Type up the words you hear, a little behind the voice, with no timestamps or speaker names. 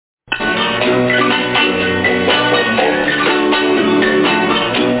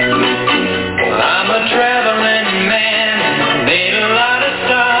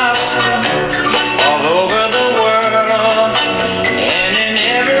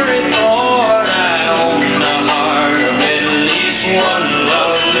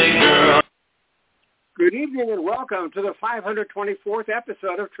evening and welcome to the 524th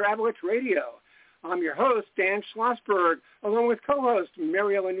episode of Travel Itch Radio. I'm your host, Dan Schlossberg, along with co-host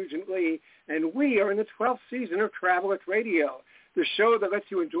Mary Ellen Nugent-Lee, and we are in the 12th season of Travel Itch Radio, the show that lets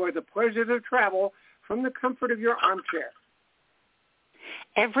you enjoy the pleasures of travel from the comfort of your armchair.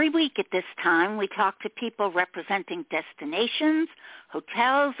 Every week at this time, we talk to people representing destinations,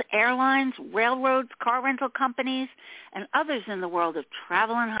 hotels, airlines, railroads, car rental companies, and others in the world of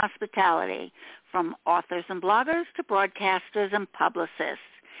travel and hospitality, from authors and bloggers to broadcasters and publicists.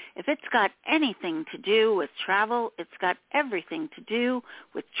 If it's got anything to do with travel, it's got everything to do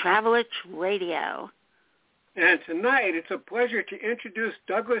with Travel Itch Radio. And tonight, it's a pleasure to introduce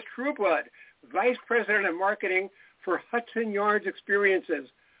Douglas Trueblood, Vice President of Marketing for Hudson Yards Experiences.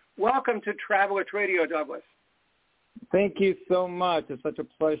 Welcome to Travel Itch Radio, Douglas. Thank you so much. It's such a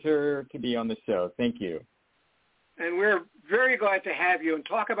pleasure to be on the show. Thank you. And we're very glad to have you and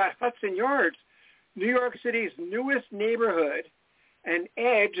talk about Hudson Yards, New York City's newest neighborhood. And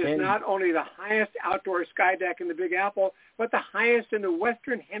Edge is not only the highest outdoor sky deck in the Big Apple, but the highest in the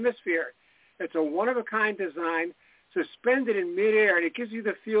Western Hemisphere. It's a one-of-a-kind design suspended in midair, and it gives you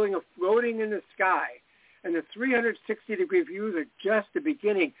the feeling of floating in the sky. And the 360-degree views are just the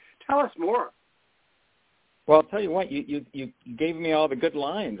beginning. Tell us more. Well, I'll tell you what, you gave me all the good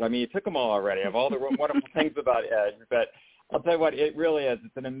lines. I mean, you took them all already of all the wonderful things about Edge. But I'll tell you what, it really is.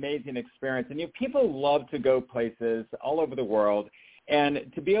 It's an amazing experience. And people love to go places all over the world.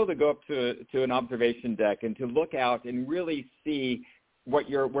 And to be able to go up to an observation deck and to look out and really see where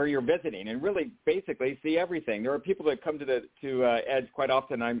you're visiting and really basically see everything. There are people that come to Edge quite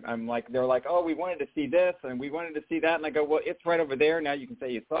often. They're like, oh, we wanted to see this and we wanted to see that, and I go, well, it's right over there. Now you can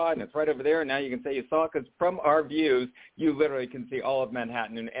say you saw it, and it's right over there. And now you can say you saw it, because from our views, you literally can see all of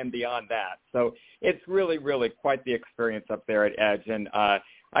Manhattan and beyond that. So it's really, really quite the experience up there at Edge. And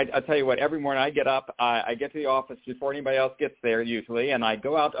I'll tell you what, every morning I get up, I get to the office before anybody else gets there usually, and I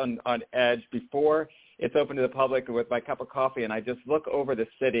go out on Edge before it's open to the public with my cup of coffee, and I just look over the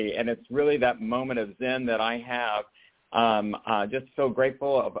city, and it's really that moment of zen that I have. Just so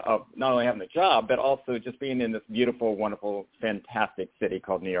grateful of not only having the job, but also just being in this beautiful, wonderful, fantastic city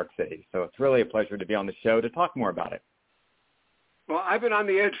called New York City. So it's really a pleasure to be on the show to talk more about it. Well, I've been on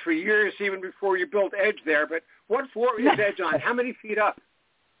the Edge for years, even before you built Edge there, but what floor is Edge on? How many feet up?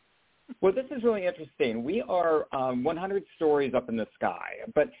 Well, this is really interesting. We are 100 stories up in the sky.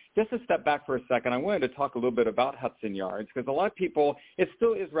 But just to step back for a second, I wanted to talk a little bit about Hudson Yards, because a lot of people, it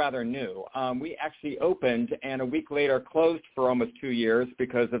still is rather new. We actually opened and a week later closed for almost 2 years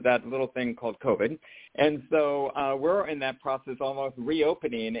because of that little thing called COVID. And so we're in that process almost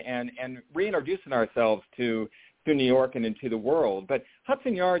reopening and reintroducing ourselves to New York and into the world. But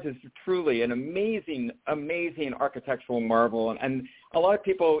Hudson Yards is truly an amazing, amazing architectural marvel. And a lot of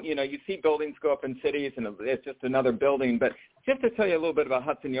people, you see buildings go up in cities and it's just another building. But just to tell you a little bit about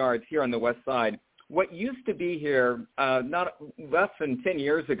Hudson Yards here on the west side, what used to be here not less than 10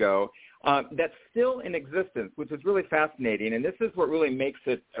 years ago, that's still in existence, which is really fascinating. And this is what really makes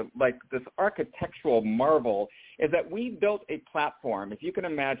it like this architectural marvel, is that we built a platform, if you can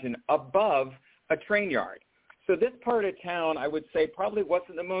imagine, above a train yard. So this part of town, I would say, probably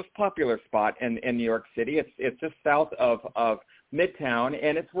wasn't the most popular spot in New York City. It's just south of Midtown,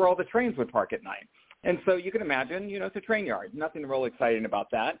 and it's where all the trains would park at night. And so you can imagine, it's a train yard. Nothing real exciting about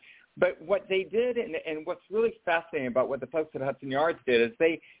that. But what they did, and what's really fascinating about what the folks at Hudson Yards did,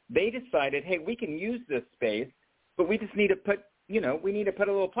 is they decided, hey, we can use this space, but we just need to put we need to put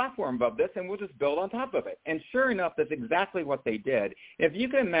a little platform above this, and we'll just build on top of it. And sure enough, that's exactly what they did. If you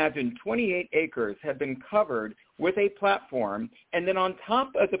can imagine, 28 acres had been covered with a platform, and then on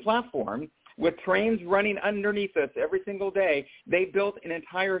top of the platform, with trains running underneath us every single day, they built an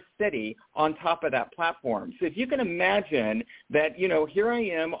entire city on top of that platform. So if you can imagine that, here I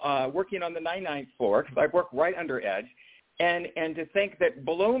am working on the 99th floor, because I work right under Edge, and to think that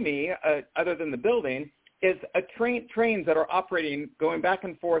below me, other than the building, is trains that are operating, going back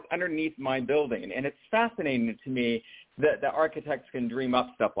and forth underneath my building. And it's fascinating to me that the architects can dream up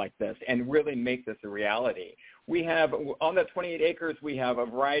stuff like this and really make this a reality. We have, on the 28 acres, we have a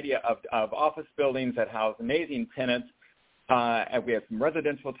variety of office buildings that house amazing tenants. And we have some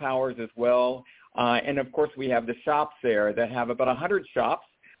residential towers as well. And, of course, we have the shops there that have about 100 shops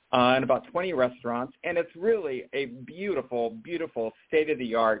and about 20 restaurants. And it's really a beautiful, beautiful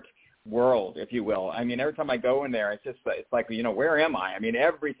state-of-the-art world, if you will. I mean, every time I go in there, it's like, where am I? I mean,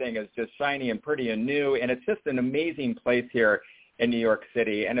 everything is just shiny and pretty and new, and it's just an amazing place here in New York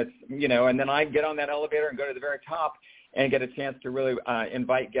City. And it's, and then I get on that elevator and go to the very top and get a chance to really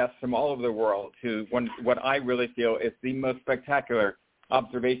invite guests from all over the world to what I really feel is the most spectacular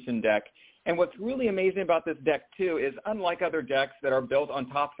observation deck And what's really amazing about this deck, too, is unlike other decks that are built on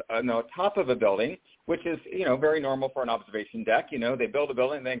top of a building, which is, very normal for an observation deck. They build a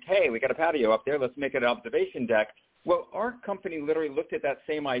building and think, hey, we got a patio up there. Let's make it an observation deck. Well, our company literally looked at that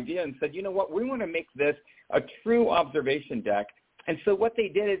same idea and said, you know what, we want to make this a true observation deck. And so what they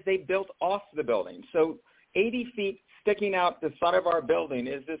did is they built off the building. So 80 feet sticking out the side of our building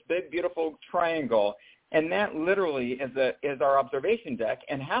is this big, beautiful triangle. And that literally is our observation deck.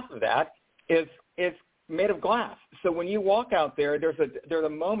 And half of that is made of glass. So when you walk out there, there's a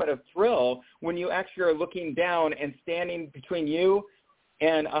moment of thrill when you actually are looking down and standing between you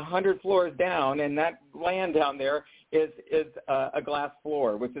and 100 floors down, and that land down there is a glass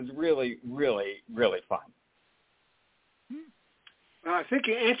floor, which is really, really, really fun. Well, I think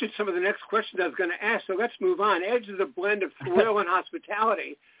you answered some of the next questions I was going to ask, so let's move on. Edge is a blend of thrill and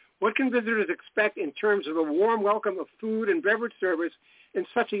hospitality. What can visitors expect in terms of a warm welcome of food and beverage service in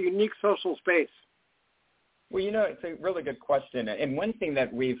such a unique social space? Well, it's a really good question. And one thing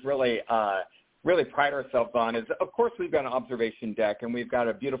that we've really pride ourselves on is, of course, we've got an observation deck and we've got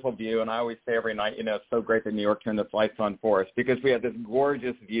a beautiful view. And I always say every night, it's so great that New York turned its lights on for us because we have this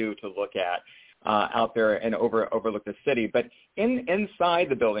gorgeous view to look at out there and overlook the city. But inside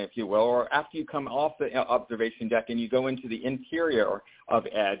the building, if you will, or after you come off the observation deck and you go into the interior of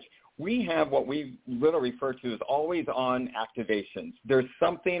Edge, we have what we literally refer to as always-on activations. There's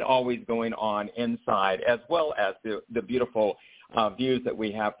something always going on inside, as well as the beautiful views that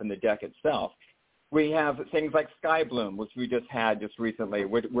we have from the deck itself. We have things like Sky Bloom, which we just had just recently,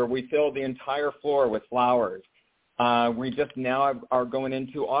 where we filled the entire floor with flowers. We just now are going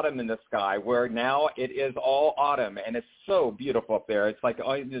into autumn in the sky, where now it is all autumn, and it's so beautiful up there. It's like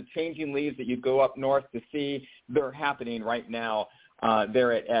all the changing leaves that you go up north to see, they're happening right now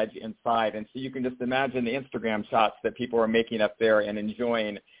there at Edge inside. And so you can just imagine the Instagram shots that people are making up there and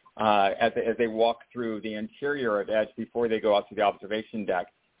enjoying as they walk through the interior of Edge before they go out to the observation deck.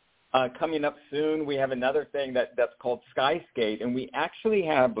 Coming up soon, we have another thing that's called Sky Skate, and we actually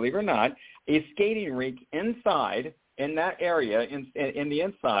have, believe it or not, a skating rink inside in that area, in the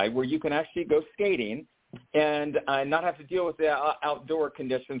inside, where you can actually go skating and not have to deal with the outdoor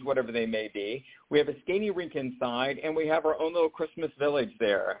conditions, whatever they may be. We have a skating rink inside, and we have our own little Christmas village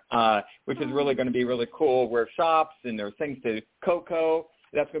there, which is really going to be really cool, where shops and there's things to Cocoa.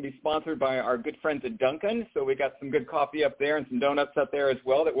 That's going to be sponsored by our good friends at Dunkin'. So we got some good coffee up there and some donuts up there as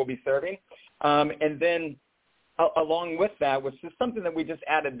well that we'll be serving. And then along with that, which is something that we just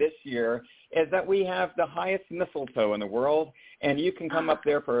added this year, is that we have the highest mistletoe in the world, and you can come up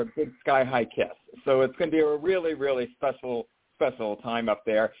there for a big sky-high kiss. So it's going to be a really, really special time up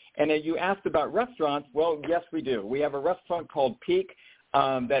there. And you asked about restaurants. Well, yes, we do. We have a restaurant called Peak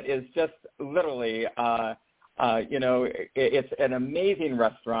that is just literally it's an amazing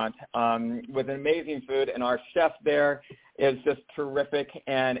restaurant with amazing food, and our chef there is just terrific.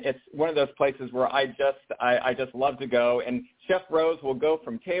 And it's one of those places where I just love to go. And Chef Rose will go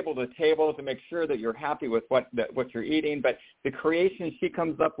from table to table to make sure that you're happy with what you're eating. But the creations she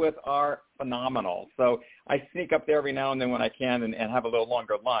comes up with are phenomenal. So I sneak up there every now and then when I can and have a little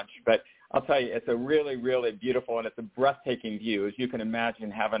longer lunch. But I'll tell you, it's a really, really beautiful and it's a breathtaking view, as you can imagine,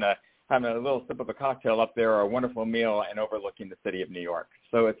 having a little sip of a cocktail up there or a wonderful meal and overlooking the city of New York.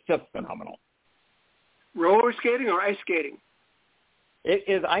 So it's just phenomenal. Roller skating or ice skating? It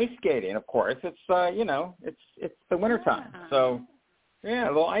is ice skating, of course. It's, it's the wintertime. So, yeah, a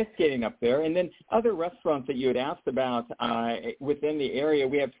little ice skating up there. And then other restaurants that you had asked about within the area,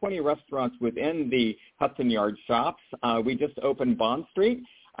 we have 20 restaurants within the Hudson Yards shops. We just opened Bond Street,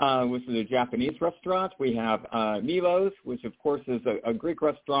 which is a Japanese restaurant. We have Milo's, which, of course, is a Greek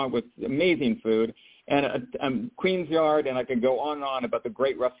restaurant with amazing food, and Queen's Yard, and I could go on and on about the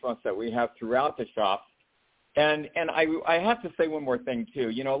great restaurants that we have throughout the shops. And I have to say one more thing,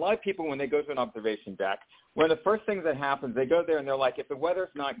 too. A lot of people, when they go to an observation deck, one of the first things that happens, they go there and they're like, if the weather's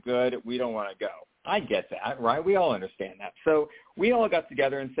not good, we don't want to go. I get that, right? We all understand that. So we all got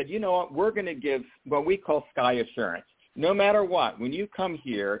together and said, you know what, we're going to give what we call Sky Assurance. No matter what, when you come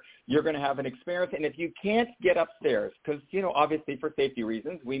here, you're going to have an experience. And if you can't get upstairs, because, obviously for safety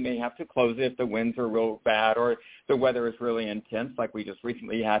reasons, we may have to close it if the winds are real bad or the weather is really intense, like we just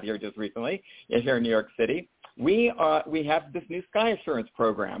recently had here here in New York City. We have this new Sky Assurance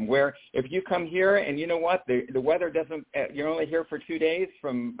program where if you come here and you know what, the weather doesn't, you're only here for 2 days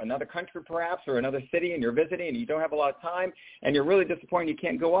from another country perhaps or another city and you're visiting and you don't have a lot of time and you're really disappointed you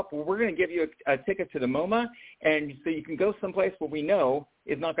can't go up, well, we're going to give you a ticket to the MoMA, and so you can go someplace where we know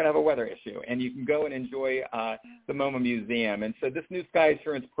is not going to have a weather issue, and you can go and enjoy the MoMA Museum. And so this new Sky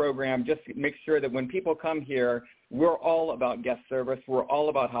Assurance program just makes sure that when people come here, we're all about guest service. We're all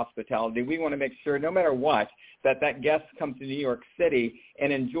about hospitality. We want to make sure, no matter what, that guest comes to New York City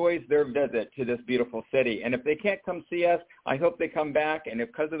and enjoys their visit to this beautiful city. And if they can't come see us, I hope they come back. And if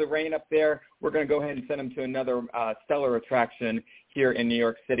because of the rain up there, we're going to go ahead and send them to another stellar attraction here in New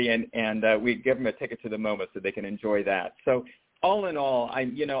York City, and we give them a ticket to the MoMA so they can enjoy that. So all in all,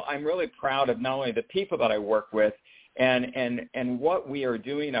 I'm really proud of not only the people that I work with and what we are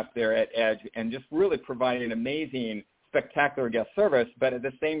doing up there at Edge, and just really providing amazing, spectacular guest service, but at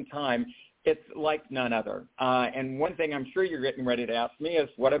the same time, it's like none other. And one thing I'm sure you're getting ready to ask me is,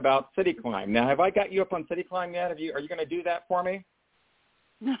 what about City Climb? Now, have I got you up on City Climb yet? Are you going to do that for me?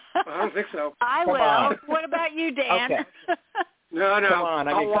 I don't think so. I Come will. on. What about you, Dan? Okay. No. Come on.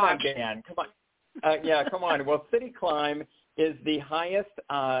 I'll come on, watch. Dan. Come on. Yeah, come on. Well, City Climb is the highest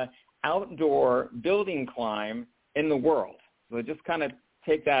outdoor building climb in the world. So just kind of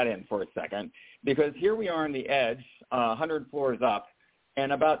take that in for a second, because here we are on the Edge, 100 floors up,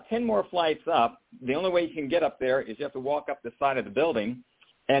 and about 10 more flights up. The only way you can get up there is you have to walk up the side of the building.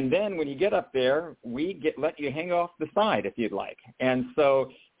 And then when you get up there, we let you hang off the side if you'd like. And so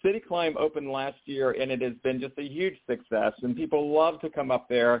City Climb opened last year, and it has been just a huge success. And people love to come up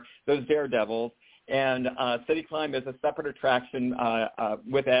there, those daredevils. And City Climb is a separate attraction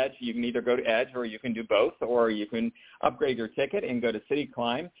with Edge. You can either go to Edge, or you can do both, or you can upgrade your ticket and go to City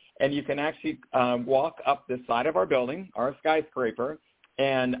Climb. And you can actually walk up the side of our building, our skyscraper,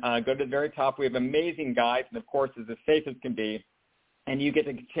 and go to the very top. We have amazing guides, and of course, it's as safe as can be. And you get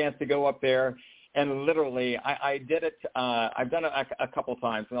a chance to go up there, and literally, I did it. I've done it a couple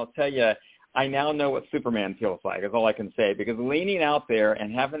times, and I'll tell you, I now know what Superman feels like, is all I can say, because leaning out there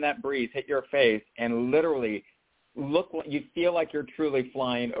and having that breeze hit your face and literally you feel like you're truly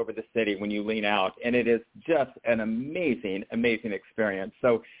flying over the city when you lean out, and it is just an amazing, amazing experience.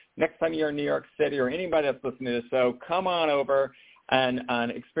 So next time you're in New York City, or anybody that's listening to the show, come on over and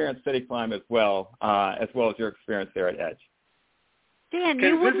experience City Climb as well as your experience there at Edge. Dan, Can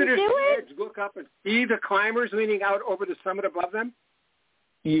you wouldn't visitors do to it? Edge look up and see the climbers leaning out over the summit above them?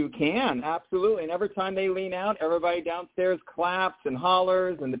 You can, absolutely. And every time they lean out, everybody downstairs claps and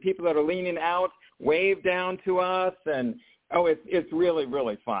hollers, and the people that are leaning out wave down to us. And, it's really,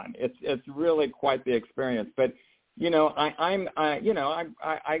 really fun. It's really quite the experience. But, I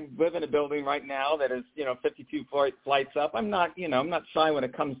live in a building right now that is, 52 flights up. I'm not shy when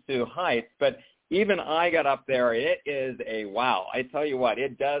it comes to heights, but even I got up there. It is a wow. I tell you what,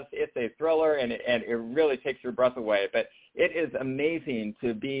 it's a thriller, and it really takes your breath away. But it is amazing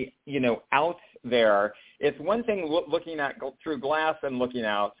to be, out there. It's one thing looking at through glass and looking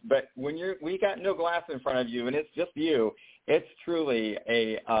out, but when we got no glass in front of you and it's just you, it's truly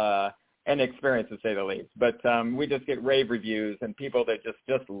an experience, to say the least. But we just get rave reviews and people that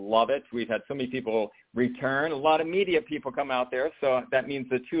just love it. We've had so many people return. A lot of media people come out there, so that means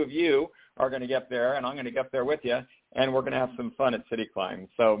the two of you are going to get there, and I'm going to get there with you, and we're going to have some fun at City Climb.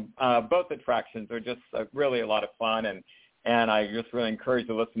 So both attractions are just really a lot of fun, and I just really encourage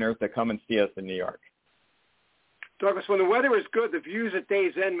the listeners to come and see us in New York. Douglas, when the weather is good, the views at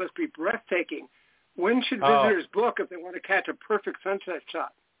Day's End must be breathtaking. When should visitors book if they want to catch a perfect sunset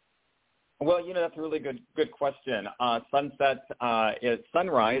shot? Well, that's a really good question.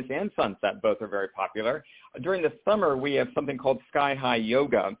 Sunrise and sunset both are very popular. During the summer, we have something called Sky High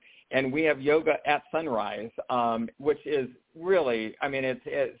Yoga, and we have yoga at sunrise, which is really,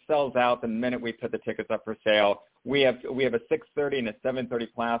 it sells out the minute we put the tickets up for sale. We have a 6:30 and a 7:30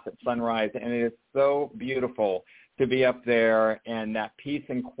 class at sunrise, and it is so beautiful to be up there and that peace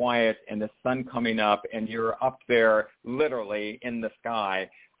and quiet and the sun coming up, and you're up there literally in the sky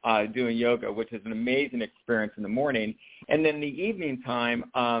doing yoga, which is an amazing experience in the morning. And then in the evening time,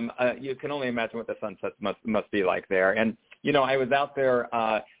 you can only imagine what the sunsets must be like there. And, I was out there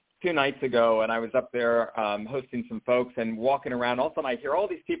 2 nights ago, and I was up there hosting some folks and walking around. All of a sudden, I hear all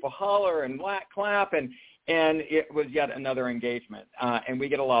these people holler and clap, and it was yet another engagement. And we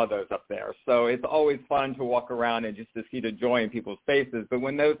get a lot of those up there. So it's always fun to walk around and just to see the joy in people's faces. But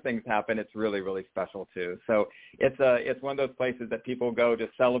when those things happen, it's really, really special too. So it's one of those places that people go to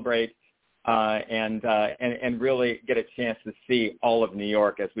celebrate and really get a chance to see all of New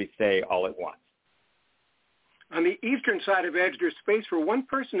York, as we say, all at once. On the eastern side of Edge, there's space for one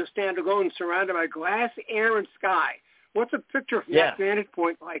person to stand alone, surrounded by glass, air, and sky. What's a picture from that vantage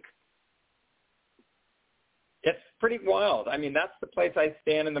point like? It's pretty wild. That's the place I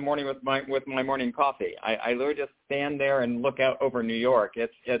stand in the morning with my morning coffee. I literally just stand there and look out over New York.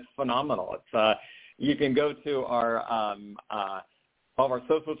 It's phenomenal. It's you can go to our all of our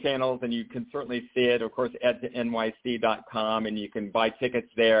social channels, and you can certainly see it, of course, at nyc.com, and you can buy tickets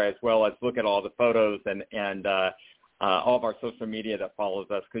there as well as look at all the photos and all of our social media that follows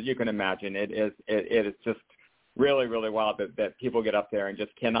us, because you can imagine it is just really, really wild that people get up there and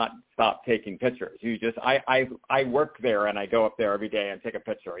just cannot stop taking pictures. I work there, and I go up there every day and take a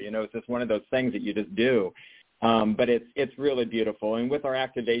picture. It's just one of those things that you just do. But it's really beautiful. And with our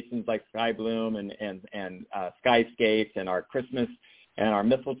activations like Sky Bloom and Skyscapes and our Christmas and our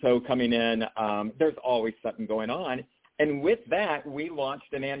mistletoe coming in, there's always something going on. And with that, we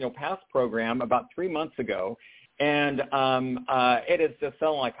launched an annual pass program about 3 months ago, and it is just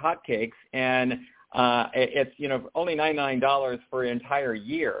selling like hotcakes. And it's only $99 for an entire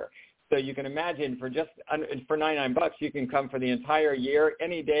year. So you can imagine for $99 you can come for the entire year,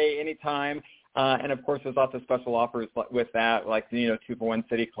 any day, any time. And of course, there's lots of special offers with that, like 2-for-1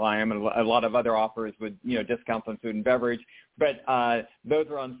 City Climb and a lot of other offers with discounts on food and beverage. But those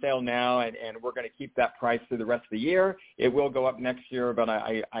are on sale now, and we're going to keep that price through the rest of the year. It will go up next year, but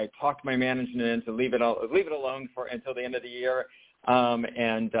I talked my management into leave it alone until the end of the year.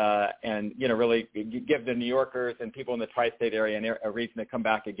 And really give the New Yorkers and people in the tri-state area a reason to come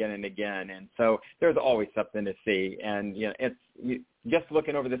back again and again. And so there's always something to see. And just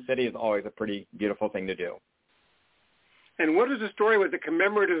looking over the city is always a pretty beautiful thing to do. And what is the story with the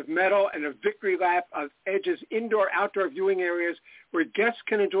commemorative medal and a victory lap of Edge's indoor-outdoor viewing areas where guests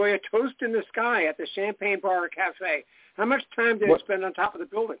can enjoy a toast in the sky at the Champagne Bar Cafe? How much time did they spend on top of the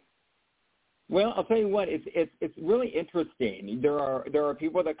building? Well, I'll tell you what, it's really interesting. There are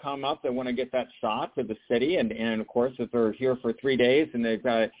people that come up that want to get that shot of the city, and of course, if they're here for 3 days and they've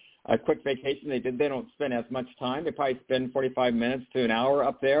got a quick vacation, they don't spend as much time. They probably spend 45 minutes to an hour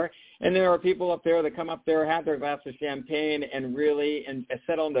up there. And there are people up there that come up there, have their glass of champagne, and really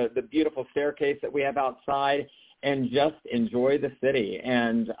sit on the beautiful staircase that we have outside and just enjoy the city.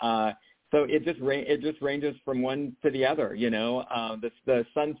 And so it just ranges from one to the other, The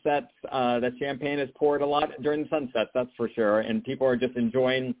sunsets, the champagne is poured a lot during the sunsets, that's for sure, and people are just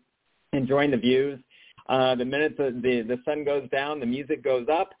enjoying the views. The minute the sun goes down, the music goes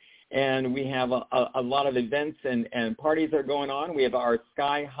up, and we have a lot of events and parties are going on. We have our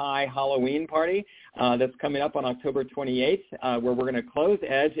Sky High Halloween party that's coming up on October 28th, where we're going to close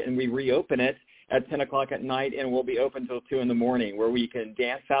Edge and we reopen it at 10 o'clock at night, and we'll be open till 2 in the morning, where we can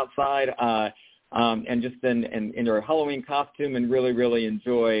dance outside and just in your Halloween costume and really, really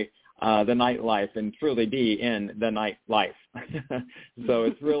enjoy the nightlife and truly be in the nightlife. So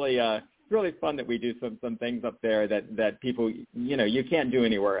it's really fun that we do some things up there that people, you can't do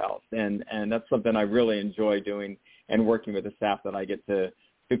anywhere else. And that's something I really enjoy doing and working with the staff that I get to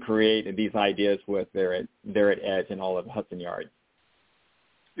create these ideas with there at Edge and all of Hudson Yards.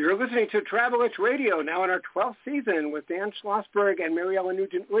 You're listening to Travel Itch Radio, now in our 12th season with Dan Schlossberg and Mariella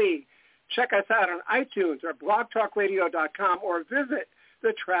Nugent-Lee. Check us out on iTunes or blogtalkradio.com or visit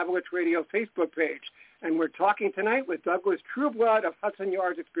the Travel Itch Radio Facebook page. And we're talking tonight with Douglas Trueblood of Hudson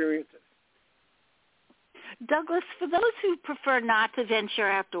Yards Experiences. Douglas, for those who prefer not to venture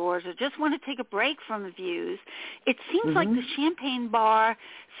outdoors or just want to take a break from the views, it seems like the Champagne Bar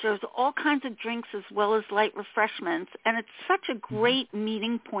serves all kinds of drinks as well as light refreshments, and it's such a great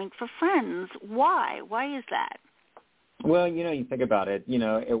meeting point for friends. Why? Why is that? Well, you think about it,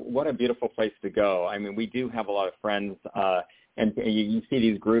 what a beautiful place to go. I mean, we do have a lot of friends, and you see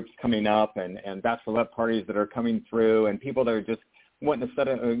these groups coming up and bachelorette parties that are coming through, and people that are just wanting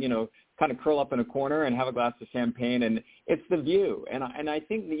to kind of curl up in a corner and have a glass of champagne, and it's the view. And I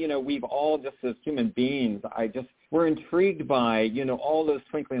think we've all, just as human beings, we're intrigued by all those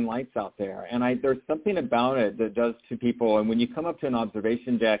twinkling lights out there, and there's something about it that does to people. And when you come up to an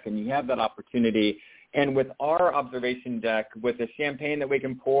observation deck and you have that opportunity, and with our observation deck, with the champagne that we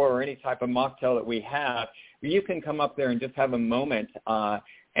can pour or any type of mocktail that we have, you can come up there and just have a moment.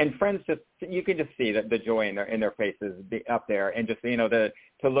 And friends, you can just see the joy in their faces up there, and just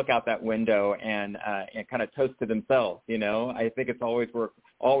to look out that window and kind of toast to themselves. I think we're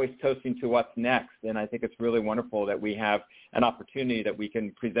always toasting to what's next, and I think it's really wonderful that we have an opportunity that we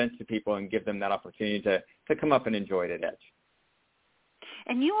can present to people and give them that opportunity to come up and enjoy it at Edge.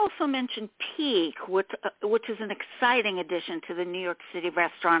 And you also mentioned Peak, which is an exciting addition to the New York City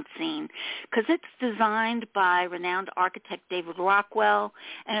restaurant scene, because it's designed by renowned architect David Rockwell,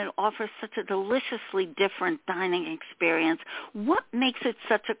 and it offers such a deliciously different dining experience. What makes it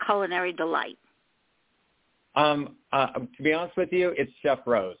such a culinary delight? To be honest with you, it's Chef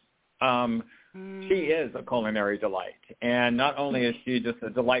Rose. She is a culinary delight, and not only is she just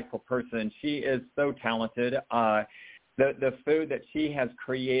a delightful person, she is so talented. The food that she has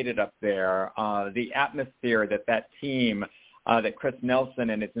created up there, the atmosphere that team that Chris Nelson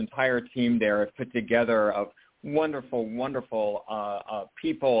and his entire team there have put together of wonderful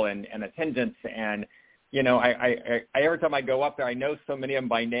people and attendants. And I every time I go up there, I know so many of them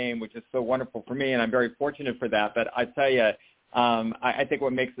by name, which is so wonderful for me, and I'm very fortunate for that. But I tell you, I think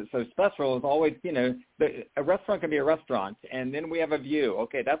what makes it so special is always, a restaurant can be a restaurant, and then we have a view.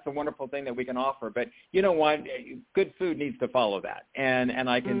 Okay, that's a wonderful thing that we can offer. But you know what? Good food needs to follow that. And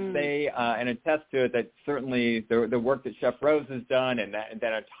I can say and attest to it that certainly the work that Chef Rose has done and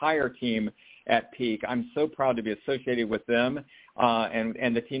that entire team at Peak, I'm so proud to be associated with them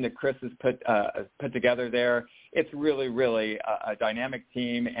and the team that Chris has put together there. It's really, really a dynamic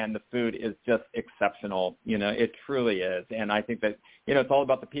team, and the food is just exceptional. It truly is. And I think that, it's all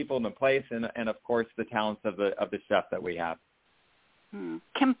about the people and the place and of course, the talents of the chef that we have.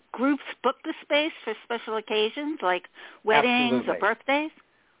 Can groups book the space for special occasions like weddings or birthdays?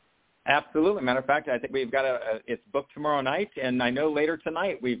 Absolutely. Matter of fact, I think we've got it's booked tomorrow night, and I know later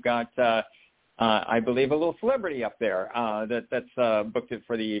tonight we've got I believe a little celebrity up there that's booked it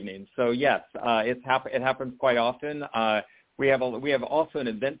for the evening. So yes, it happens quite often. We have also an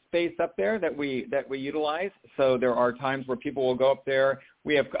event space up there that we utilize. So there are times where people will go up there.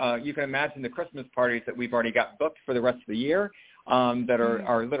 We have you can imagine the Christmas parties that we've already got booked for the rest of the year that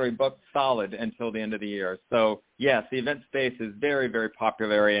are literally booked solid until the end of the year. So yes, the event space is very, very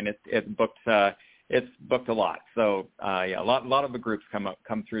popular, and it's booked. It's booked a lot. So a lot of the groups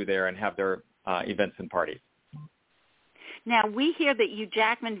come through there and have their events and parties. Now, we hear that Hugh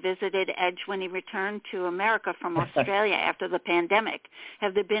Jackman visited Edge when he returned to America from Australia after the pandemic.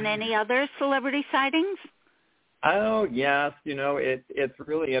 Have there been any other celebrity sightings? Oh, yes. It's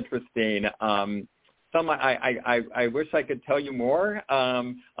really interesting. Some I wish I could tell you more.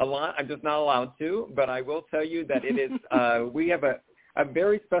 A lot. I'm just not allowed to. But I will tell you that it is. We have a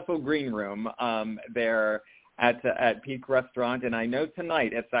very special green room there at Peak Restaurant, and I know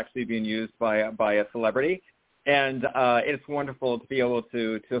tonight it's actually being used by a celebrity, and it's wonderful to be able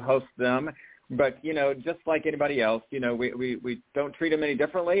to host them. But just like anybody else, we don't treat them any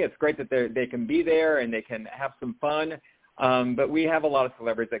differently. It's great that they can be there and they can have some fun. But we have a lot of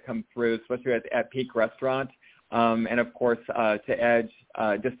celebrities that come through, especially at Peak Restaurant, and of course to Edge,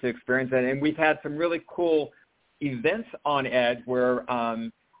 just to experience it. And we've had some really cool events on Edge where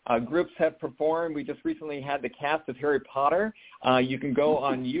groups have performed. We just recently had the cast of Harry Potter. You can go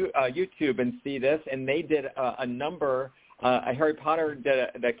on YouTube and see this, and they did a number. Harry Potter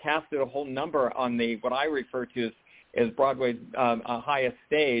the cast did a whole number on what I refer to as Broadway's highest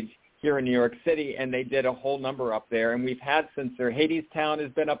stage here in New York City, and they did a whole number up there. And we've had since their Hadestown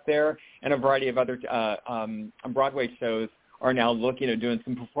has been up there, and a variety of other Broadway shows are now looking at doing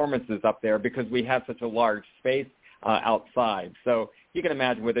some performances up there because we have such a large space outside. So you can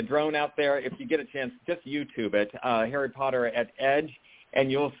imagine with a drone out there, if you get a chance, just YouTube it, Harry Potter at Edge,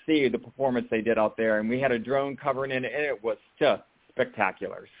 and you'll see the performance they did out there. And we had a drone covering it, and it was just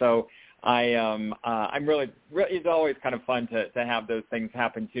spectacular. So I'm really, it's always kind of fun to have those things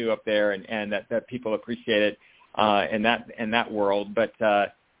happen too up there, and that people appreciate it in that world. But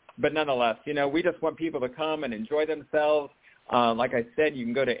nonetheless, we just want people to come and enjoy themselves. Like I said, you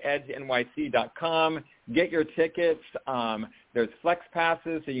can go to edgenyc.com, get your tickets. There's flex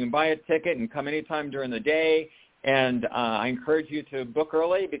passes, so you can buy a ticket and come anytime during the day. And I encourage you to book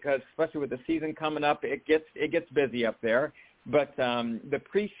early because, especially with the season coming up, it gets busy up there. But the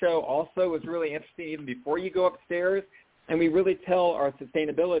pre-show also was really interesting even before you go upstairs. And we really tell our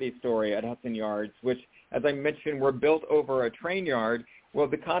sustainability story at Hudson Yards, which, as I mentioned, we're built over a train yard. Well,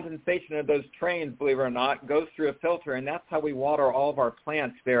 the condensation of those trains, believe it or not, goes through a filter, and that's how we water all of our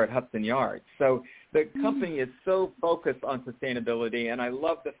plants there at Hudson Yards. So the company is so focused on sustainability, and I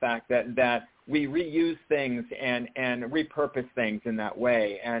love the fact that we reuse things and repurpose things in that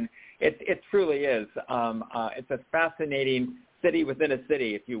way. And it truly is. It's a fascinating city within a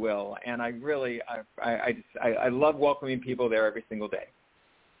city, if you will. And I really, I love welcoming people there every single day.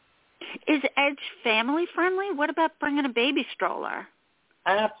 Is Edge family friendly? What about bringing a baby stroller?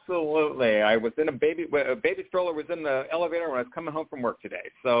 Absolutely. I was in a baby stroller was in the elevator when I was coming home from work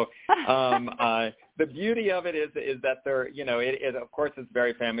today. So the beauty of it is that they're, it of course it's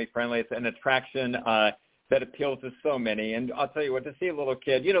very family friendly. It's an attraction that appeals to so many. And I'll tell you what, to see a little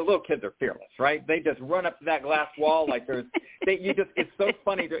kid, little kids are fearless, right? They just run up to that glass wall like it's so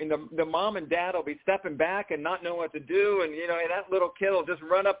funny. The mom and dad will be stepping back and not know what to do. And, and that little kid will just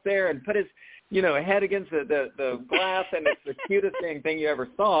run up there and put his, head against the glass, and it's the cutest thing you ever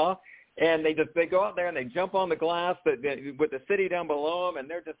saw. And they go out there and they jump on the glass with the city down below them, and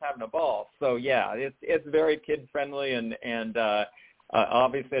they're just having a ball. So yeah, it's very kid friendly, and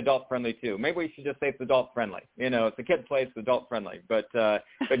Obviously adult friendly too. Maybe we should just say it's adult friendly. It's a kid place, adult friendly. But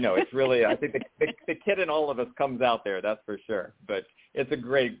no, it's really, I think the kid in all of us comes out there, that's for sure. But it's a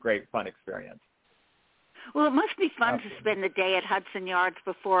great, great fun experience. Well, it must be fun to spend the day at Hudson Yards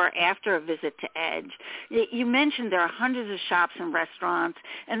before or after a visit to Edge. You mentioned there are hundreds of shops and restaurants,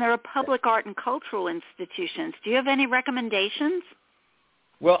 and there are public art and cultural institutions. Do you have any recommendations?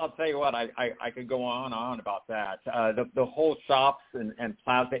 Well, I'll tell you what, I could go on about that. The whole shops and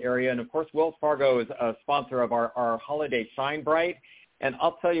plaza area, and of course Wells Fargo is a sponsor of our holiday Shine Bright. And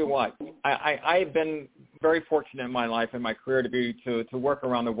I'll tell you what, I've been very fortunate in my life and my career to work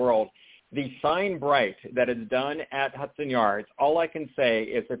around the world. The Shine Bright that is done at Hudson Yards, all I can say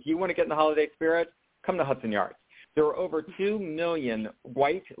is if you want to get in the holiday spirit, come to Hudson Yards. There are over 2 million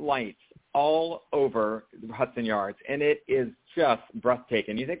white lights all over Hudson Yards, and it is just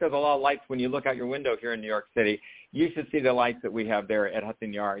breathtaking. You think there's a lot of lights when you look out your window here in New York City. You should see the lights that we have there at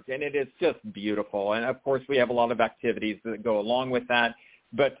Hudson Yards, and it is just beautiful. And, of course, we have a lot of activities that go along with that.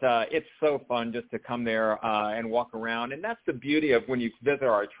 But it's so fun just to come there and walk around. And that's the beauty of when you visit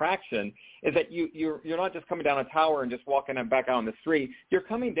our attraction is that you're not just coming down a tower and just walking back out on the street. You're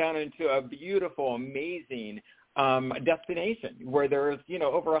coming down into a beautiful, amazing destination where there's,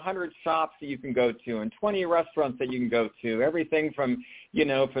 over 100 shops that you can go to and 20 restaurants that you can go to, everything from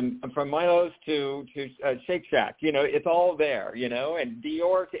Milo's to Shake Shack. It's all there, and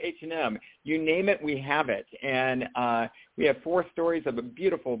Dior to H&M. You name it, we have it. And we have 4 stories of a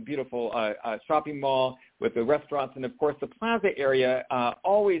beautiful, beautiful shopping mall with the restaurants. And, of course, the plaza area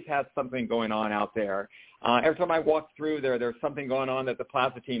always has something going on out there. Every time I walk through there's something going on that the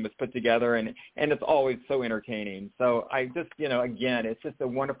plaza team has put together, and it's always so entertaining. So I just, again, it's just a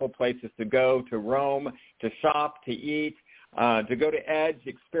wonderful place just to go, to roam, to shop, to eat, to go to Edge,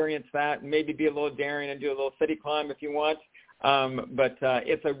 experience that, maybe be a little daring and do a little city climb if you want. But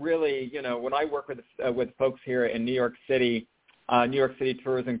it's a really, when I work with folks here in New York City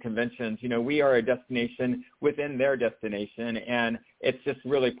Tourism Conventions, we are a destination within their destination, and it's just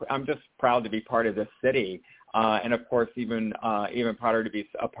really, I'm just proud to be part of this city, and of course even prouder to be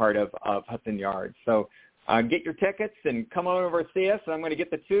a part of Hudson Yards. So get your tickets and come on over and see us. I'm going to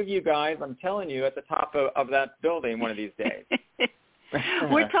get the 2 of you guys, I'm telling you, at the top of that building one of these days.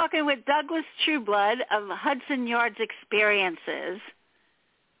 We're talking with Douglas Trueblood of Hudson Yards Experiences.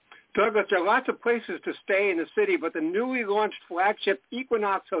 Douglas, there are lots of places to stay in the city, but the newly launched flagship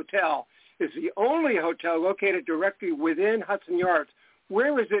Equinox Hotel is the only hotel located directly within Hudson Yards.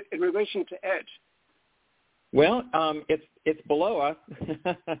 Where is it in relation to Edge? Well, it's below us.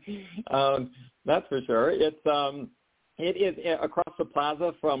 That's for sure. It is across the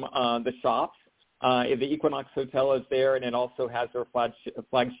plaza from the shops. The Equinox Hotel is there, and it also has their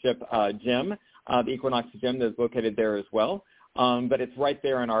flagship gym, the Equinox Gym that is located there as well. But it's right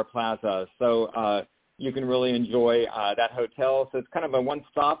there in our plaza, so you can really enjoy that hotel. So it's kind of a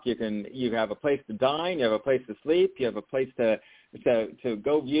one-stop. You have a place to dine, you have a place to sleep, you have a place to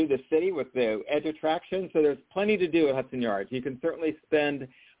go view the city with the Edge attraction. So there's plenty to do at Hudson Yards. You can certainly spend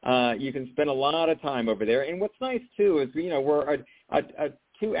a lot of time over there. And what's nice too is we're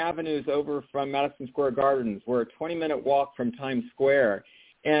 2 avenues over from Madison Square Gardens. We're a 20-minute walk from Times Square.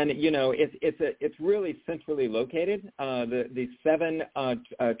 And, it's really centrally located. The 7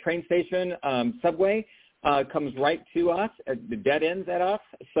 train station subway comes right to us, the dead ends at us.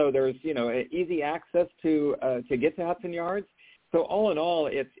 So there's, easy access to get to Hudson Yards. So all in all,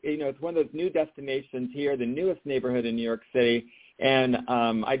 it's one of those new destinations here, the newest neighborhood in New York City. And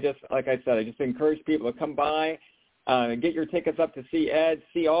I just encourage people to come by, get your tickets up to see Ed,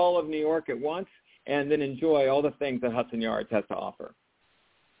 see all of New York at once, and then enjoy all the things that Hudson Yards has to offer.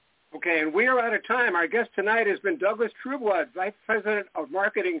 Okay, and we are out of time. Our guest tonight has been Douglas Trueblood, Vice President of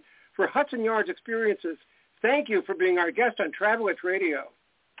Marketing for Hudson Yards Experiences. Thank you for being our guest on Travel Itch Radio.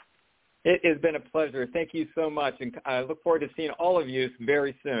 It has been a pleasure. Thank you so much, and I look forward to seeing all of you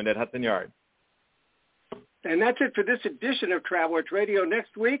very soon at Hudson Yards. And that's it for this edition of Travel Itch Radio.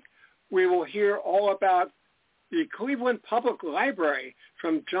 Next week, we will hear all about the Cleveland Public Library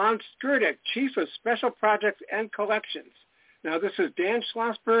from John Sturdick, Chief of Special Projects and Collections. Now, this is Dan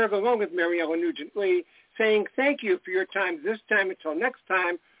Schlossberg, along with Mary Ellen Nugent-Lee, saying thank you for your time this time. Until next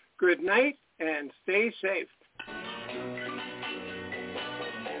time, good night and stay safe.